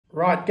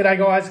Right, g'day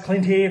guys,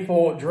 Clint here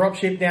for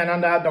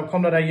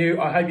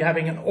dropshipdownunder.com.au. I hope you're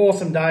having an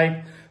awesome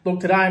day. Look,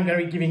 today I'm going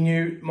to be giving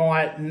you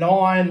my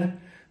 9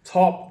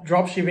 top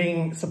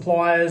dropshipping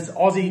suppliers,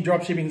 Aussie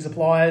dropshipping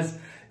suppliers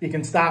you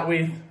can start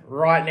with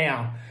right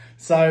now.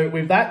 So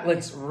with that,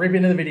 let's rip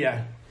into the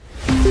video.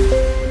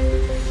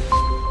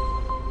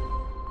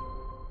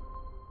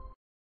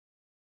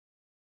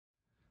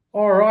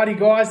 Alrighty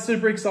guys,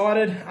 super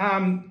excited.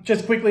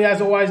 Just quickly as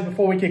always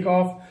before we kick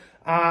off,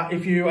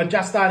 if you are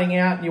just starting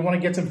out and you want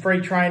to get some free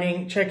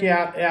training, check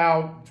out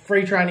our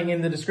free training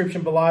in the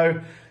description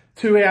below.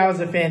 2 hours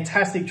of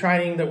fantastic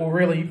training that will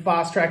really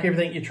fast track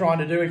everything you're trying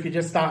to do if you're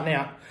just starting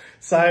out.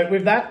 So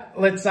with that,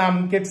 let's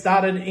get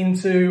started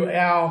into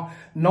our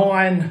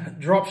 9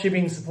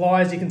 dropshipping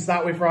suppliers you can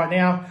start with right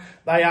now.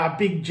 They are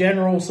big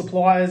general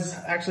suppliers.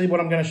 Actually, what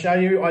I'm going to show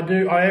you,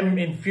 I am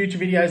in future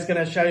videos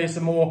going to show you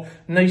some more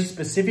niche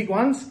specific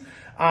ones.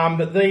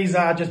 But these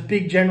are just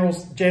big general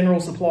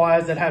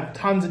suppliers that have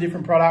tons of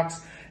different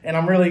products, and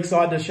I'm really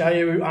excited to show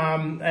you.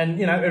 And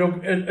you know,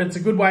 it's a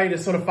good way to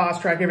sort of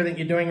fast track everything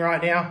you're doing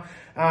right now,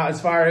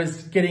 as far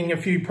as getting a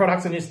few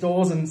products in your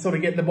stores and sort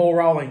of getting the ball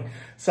rolling.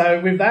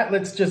 So with that,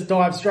 let's just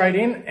dive straight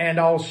in, and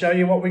I'll show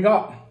you what we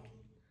got.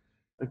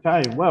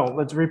 Okay, well,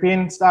 let's rip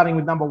in. Starting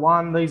with number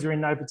 1. These are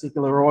in no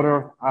particular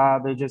order.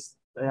 They're just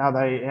how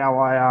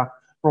I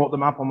brought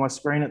them up on my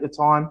screen at the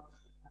time.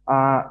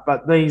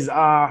 But these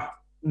are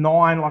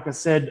 9, like I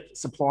said,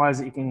 suppliers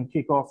that you can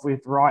kick off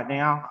with right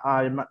now.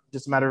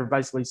 Just a matter of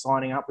basically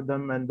signing up with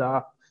them and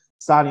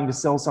starting to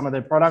sell some of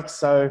their products.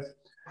 So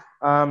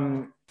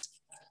the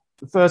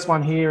first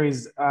one here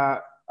is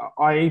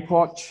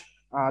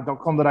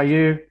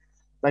aliexpress.com.au.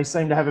 They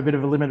seem to have a bit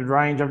of a limited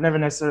range. I've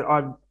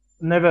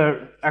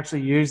never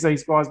actually used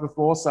these guys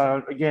before.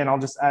 So again, I'll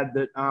just add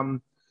that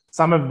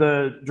some of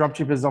the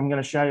dropshippers I'm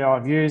going to show you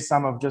I've used,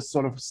 some I've just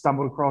sort of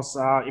stumbled across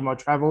in my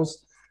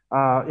travels.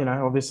 You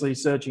know, obviously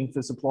searching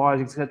for supplies,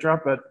 etc.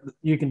 But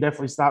you can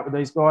definitely start with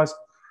these guys.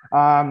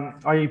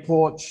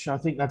 aliexpress, I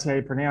think that's how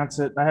you pronounce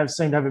it. They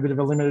seem to have a bit of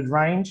a limited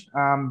range,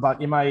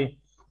 but you may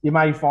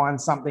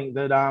find something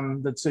that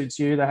that suits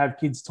you. They have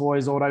kids'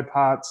 toys, auto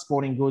parts,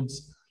 sporting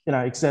goods, you know,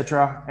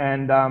 etc.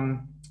 And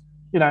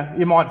you know,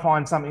 you might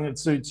find something that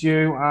suits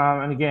you.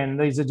 And again,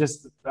 these are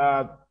just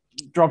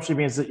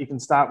dropshippers that you can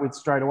start with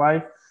straight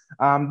away.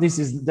 This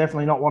is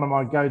definitely not one of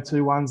my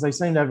go-to ones. They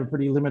seem to have a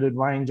pretty limited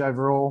range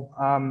overall.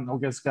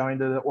 I'll just go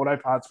into the auto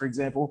parts, for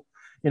example.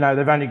 You know,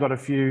 they've only got a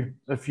few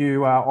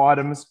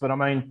items, but I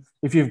mean,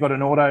 if you've got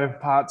an auto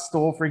parts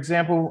store, for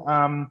example,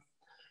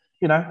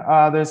 you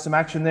know, there's some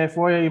action there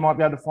for you. You might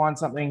be able to find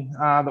something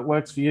that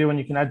works for you, and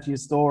you can add to your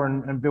store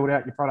and build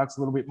out your products a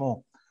little bit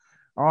more.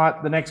 All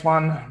right, the next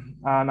one,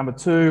 number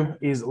 2,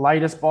 is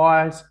Latest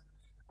Buys.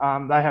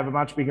 They have a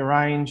much bigger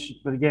range,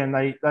 but again,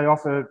 they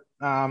offer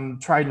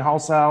trade and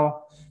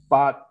wholesale.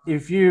 But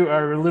if you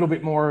are a little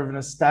bit more of an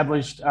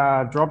established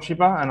drop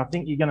shipper, and I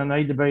think you're going to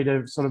need to be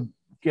to sort of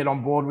get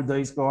on board with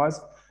these guys.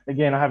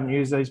 Again, I haven't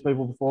used these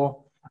people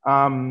before.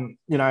 You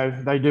know,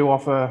 they do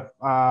offer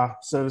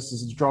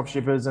services to drop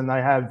shippers, and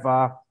they have,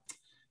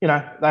 you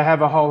know, they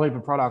have a whole heap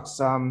of products.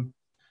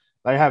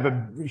 They have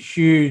a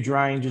huge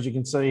range, as you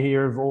can see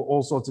here, of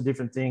all sorts of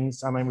different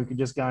things. I mean, we could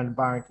just go into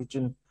bar and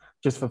kitchen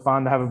just for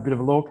fun to have a bit of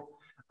a look.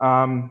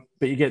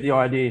 But you get the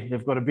idea.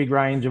 They've got a big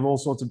range of all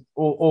sorts of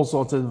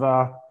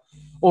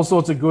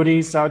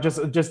goodies. So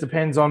it just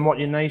depends on what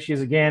your niche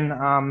is again.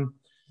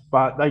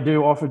 But they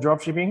do offer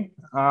drop shipping.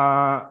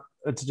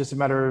 It's just a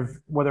matter of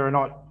whether or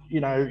not,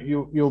 you know,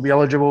 you'll be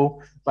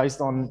eligible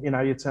based on, you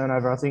know, your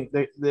turnover. I think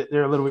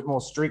they're a little bit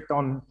more strict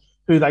on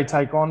who they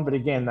take on, but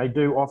again, they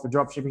do offer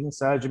drop shipping.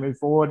 So as you move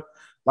forward,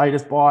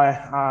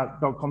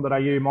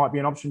 latestbuy.com.au might be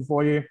an option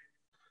for you.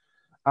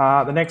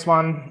 The next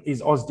one is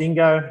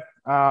Ozdingo.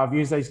 I've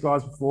used these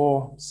guys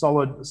before.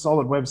 Solid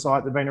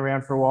website. They've been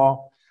around for a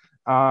while.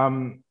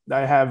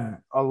 They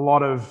have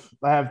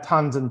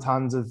tons and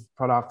tons of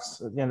products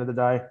at the end of the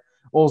day,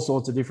 all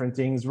sorts of different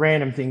things,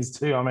 random things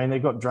too. I mean,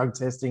 they've got drug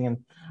testing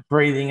and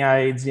breathing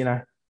aids, you know,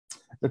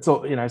 that's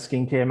all, you know,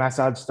 skincare,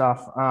 massage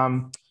stuff.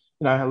 You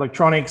know,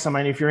 electronics. I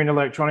mean, if you're into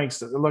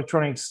electronics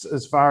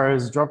as far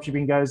as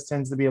dropshipping goes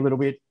tends to be a little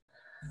bit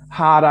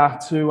harder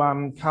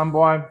to come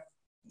by.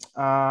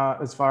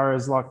 As far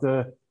as like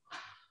the,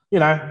 you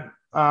know,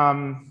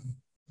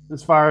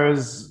 as far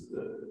as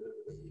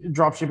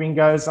drop shipping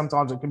goes,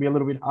 sometimes it can be a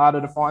little bit harder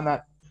to find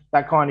that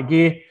kind of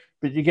gear,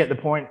 but you get the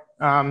point.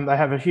 They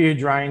have a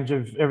huge range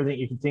of everything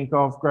you can think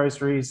of,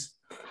 groceries,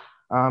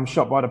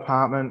 shop by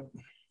department.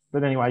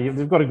 But anyway,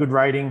 they've got a good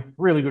rating,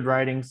 really good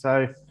rating.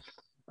 So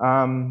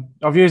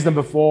I've used them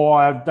before.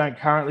 I don't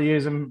currently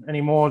use them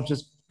anymore,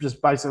 just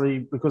basically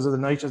because of the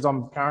niches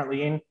I'm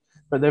currently in,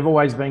 but they've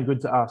always been good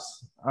to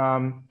us.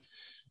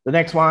 The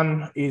next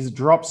one is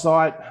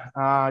Dropsite.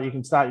 You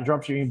can start your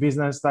dropshipping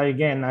business. They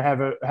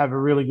have a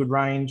really good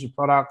range of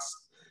products.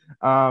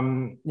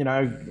 You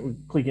know,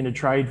 click into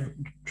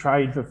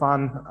trade for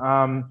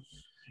fun.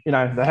 You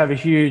know, they have a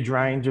huge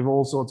range of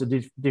all sorts of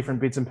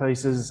different bits and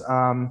pieces.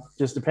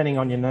 Just depending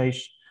on your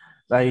niche,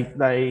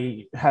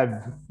 they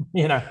have,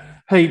 you know,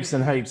 heaps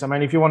and heaps. I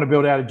mean, if you want to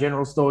build out a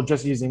general store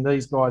just using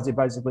these guys, you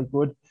basically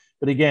could.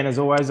 But again, as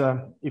always,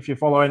 if you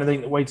follow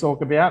anything that we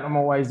talk about, I'm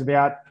always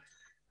about,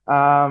 you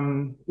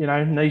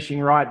know,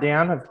 niching right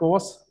down, of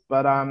course.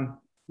 But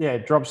yeah,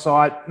 drop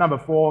site number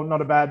 4,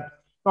 not a bad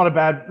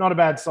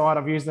site.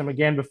 I've used them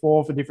again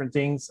before for different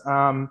things.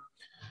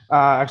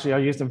 Actually, I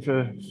used them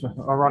for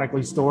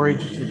ironically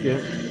storage.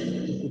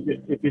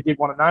 If you did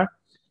want to know.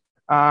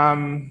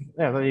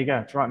 Yeah, there you go.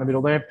 It's right in the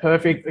middle there.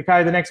 Perfect.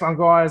 Okay, the next one,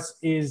 guys,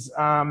 is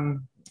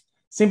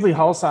Simply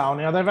Wholesale.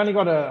 Now, they've only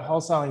got a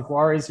wholesale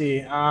inquiries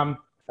here.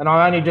 And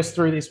I only just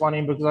threw this one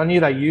in because I knew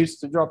they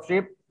used to drop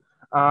ship.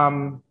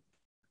 So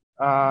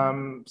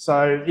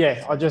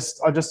yeah, I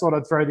just thought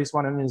I'd throw this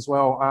one in as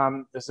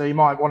well. So you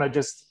might want to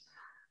just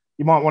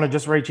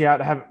reach out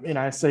to have, you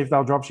know, see if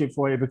they'll drop ship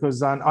for you,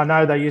 because I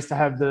know they used to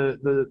have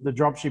the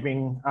drop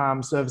shipping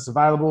service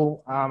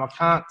available. I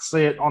can't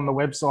see it on the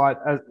website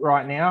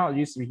right now. It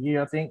used to be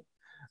here, I think,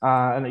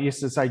 and it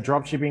used to say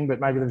drop shipping, but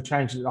maybe they've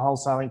changed it to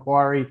wholesale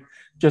inquiry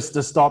just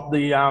to stop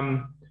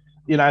the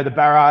you know, the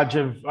barrage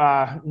of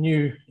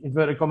new,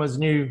 inverted commas,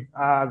 new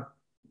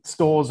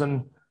stores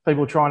and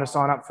people trying to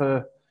sign up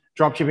for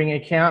dropshipping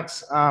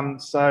accounts.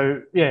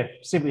 So yeah,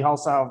 Simply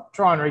Wholesale,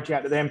 try and reach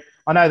out to them.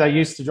 I know they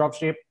used to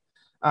dropship,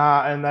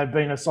 and they've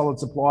been a solid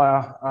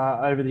supplier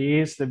over the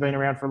years. They've been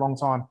around for a long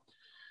time.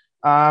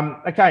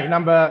 Okay,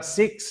 number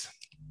 6,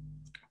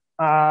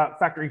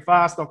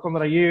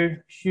 factoryfast.com.au.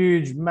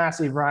 Huge,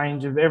 massive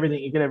range of everything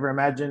you could ever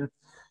imagine.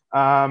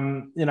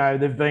 You know,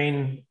 they've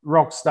been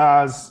rock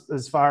stars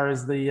as far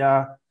as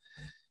the,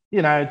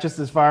 you know, just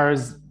as far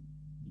as,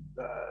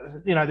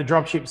 you know, the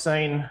dropship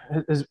scene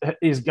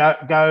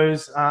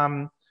goes.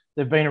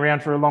 They've been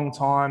around for a long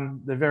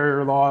time. They're very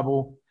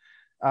reliable.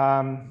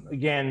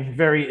 Again,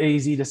 very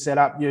easy to set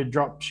up your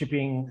drop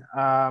shipping,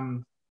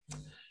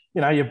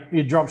 you know,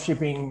 your drop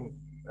shipping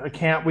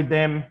account with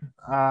them.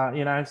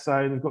 You know,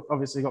 so they've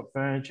obviously got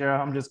furniture.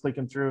 I'm just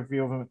clicking through a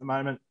few of them at the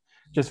moment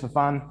just for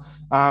fun.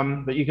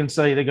 But you can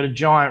see they've got a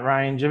giant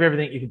range of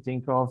everything you can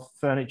think of: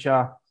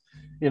 furniture,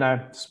 you know,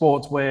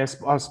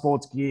 sportswear,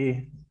 sports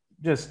gear,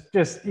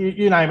 just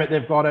you name it,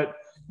 they've got it.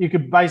 You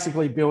could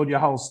basically build your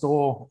whole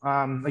store.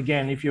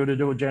 Again, if you were to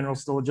do a general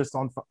store just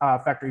on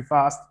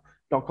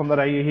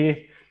factoryfast.com.au here.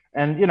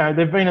 And, you know,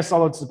 they've been a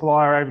solid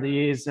supplier over the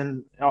years,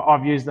 and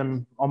I've used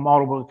them on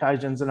multiple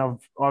occasions, and I've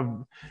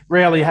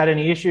rarely had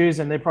any issues,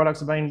 and their products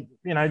have been,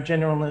 you know,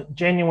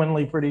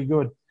 genuinely pretty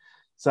good.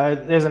 So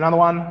there's another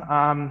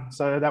one.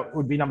 So that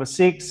would be number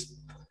 6.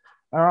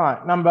 All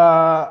right,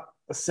 number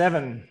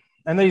 7.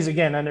 And these,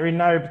 again, and they're in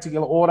no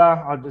particular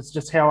order. It's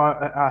just how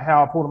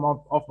I pulled them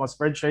off my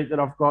spreadsheet that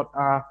I've got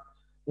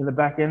in the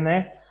back end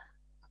there.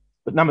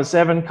 But number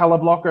 7, Color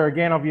Blocker.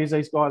 Again, I've used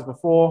these guys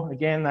before.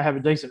 Again, they have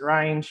a decent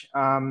range.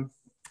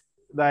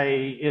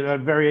 They're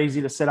very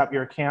easy to set up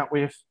your account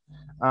with.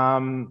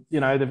 You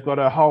know, they've got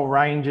a whole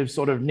range of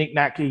sort of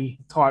knick-knacky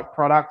type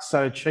products,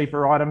 so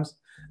cheaper items.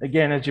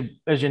 Again,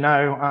 as you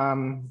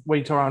know,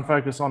 we try and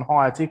focus on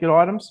higher ticket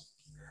items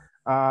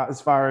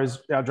as far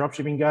as our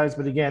dropshipping goes.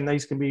 But again,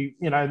 these can be,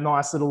 you know,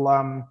 nice little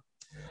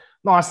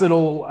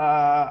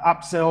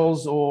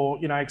upsells, or,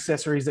 you know,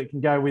 accessories that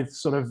can go with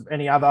sort of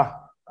any other,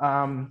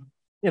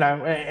 you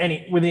know,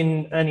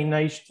 within any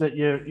niche that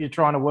you're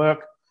trying to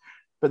work.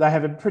 But they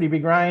have a pretty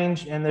big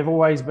range, and they've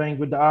always been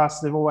good to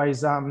us. They've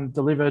always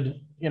delivered,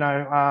 you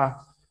know,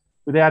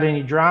 without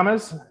any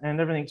dramas,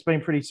 and everything's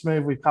been pretty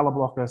smooth with Color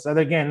Blocker. So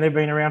again, they've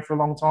been around for a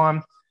long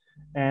time,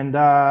 and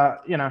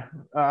you know,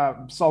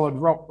 solid,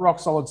 rock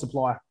solid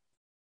supplier.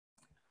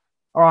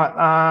 All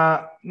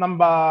right,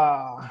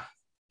 number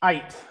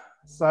 8.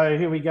 So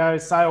here we go,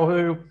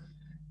 SaleWho.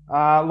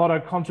 A lot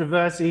of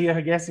controversy,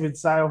 I guess, with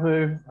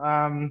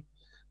SaleWho,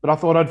 but I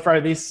thought I'd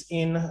throw this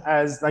in,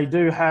 as they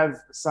do have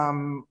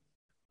some,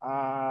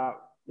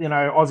 you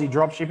know, Aussie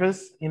drop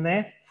shippers in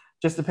there.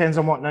 Just depends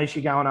on what niche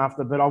you're going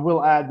after, but I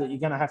will add that you're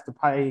going to have to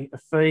pay a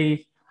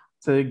fee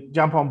to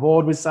jump on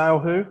board with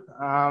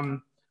SaleWho,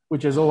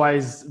 which is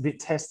always a bit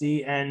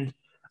testy. And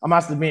I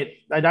must admit,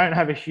 they don't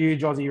have a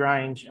huge Aussie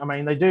range. I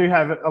mean, they do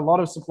have a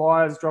lot of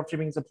suppliers,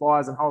 dropshipping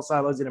suppliers and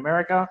wholesalers in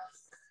America.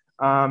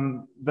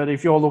 But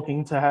if you're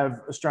looking to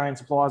have Australian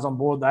suppliers on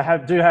board, they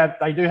do have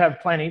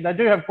plenty. They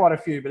do have quite a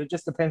few, but it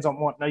just depends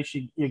on what niche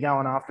you're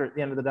going after at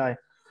the end of the day.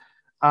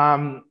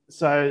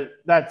 So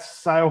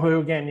that's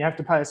SaleWho. Again, you have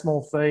to pay a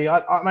small fee.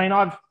 I mean,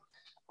 I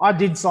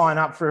did sign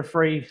up for a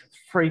free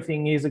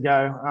thing years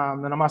ago,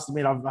 and I must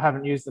admit I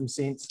haven't used them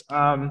since.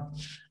 But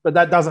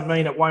that doesn't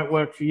mean it won't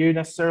work for you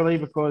necessarily,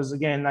 because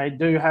again, they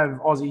do have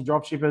Aussie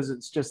dropshippers.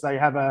 It's just they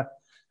have a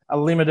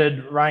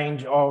limited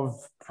range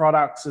of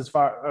products, as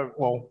far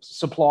well,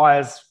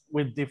 suppliers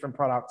with different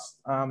products.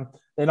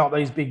 They're not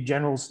these big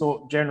general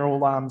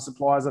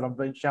suppliers that I've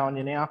been showing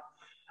you now.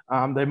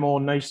 They're more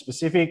niche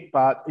specific,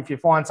 but if you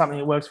find something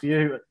that works for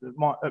you,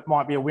 it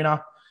might be a winner.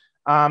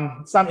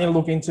 Something to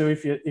look into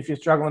if you're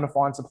struggling to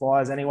find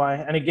suppliers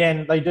anyway. And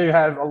again, they do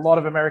have a lot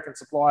of American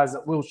suppliers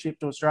that will ship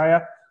to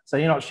Australia, so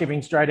you're not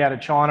shipping straight out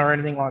of China or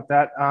anything like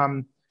that.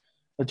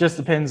 It just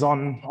depends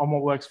on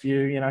what works for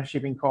you, you know,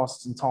 shipping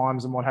costs and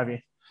times and what have you.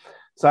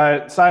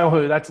 So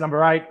Salehu, that's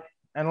number 8.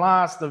 And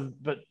last,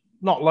 but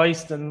not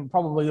least, and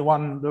probably the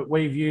one that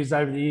we've used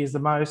over the years the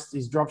most,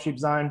 is Dropship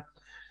Zone.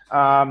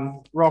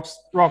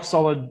 Rock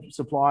solid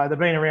supplier. They've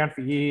been around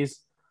for years.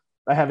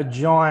 They have a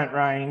giant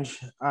range,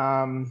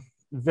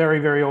 very,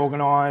 very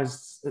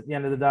organized at the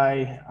end of the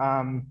day.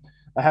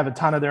 They have a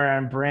ton of their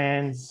own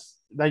brands.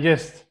 They're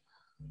the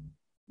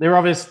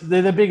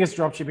biggest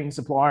dropshipping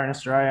supplier in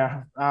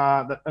Australia.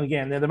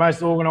 Again, they're the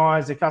most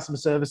organized. Their customer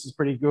service is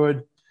pretty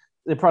good.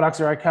 Their products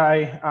are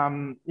okay.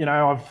 You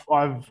know,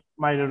 I've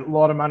made a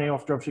lot of money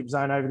off Dropship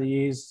Zone over the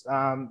years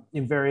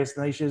in various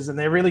niches, and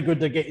they're really good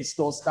to get your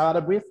store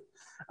started with,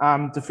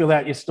 to fill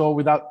out your store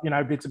with, you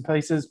know, bits and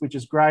pieces, which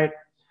is great.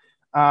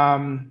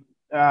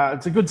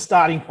 It's a good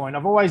starting point.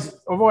 I've always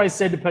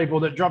said to people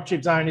that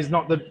Dropship Zone is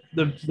not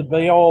the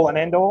be all and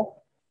end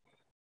all,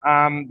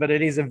 but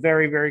it is a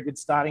very, very good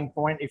starting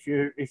point if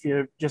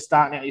you're just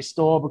starting out your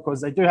store,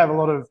 because they do have a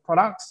lot of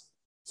products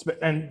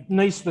and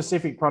niche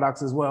specific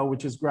products as well,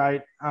 which is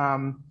great.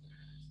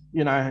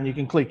 You know, and you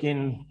can click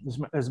in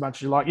as much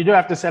as you like. You do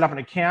have to set up an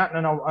account,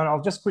 and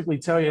I'll just quickly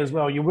tell you as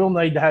well, you will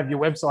need to have your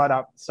website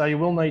up. So you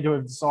will need to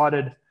have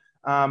decided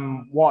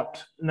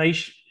what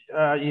niche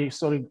you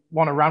sort of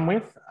want to run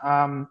with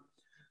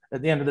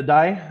at the end of the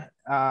day.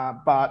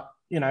 But,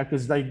 you know,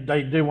 because they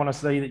do want to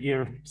see that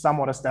you're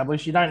somewhat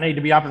established. You don't need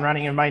to be up and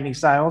running and making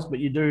sales, but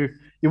you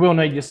will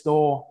need your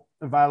store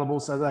available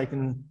so they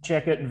can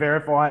check it and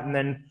verify it and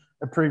then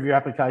approve your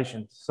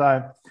application.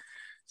 So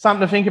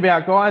something to think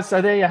about, guys.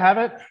 So there you have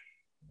it.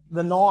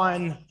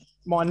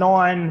 My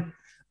 9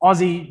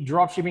 Aussie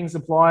dropshipping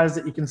suppliers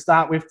that you can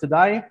start with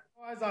today.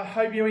 Guys, I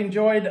hope you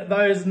enjoyed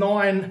those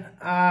 9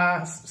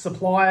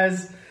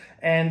 suppliers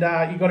and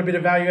you got a bit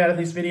of value out of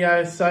this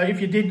video. So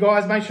if you did,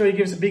 guys, make sure you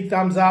give us a big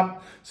thumbs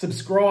up,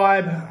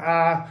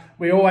 subscribe.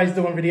 We're always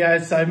doing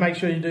videos, so make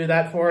sure you do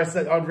that for us.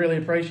 I'd really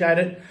appreciate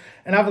it.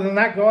 And other than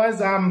that,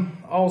 guys,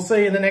 I'll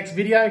see you in the next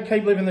video.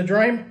 Keep living the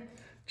dream.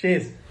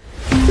 Cheers.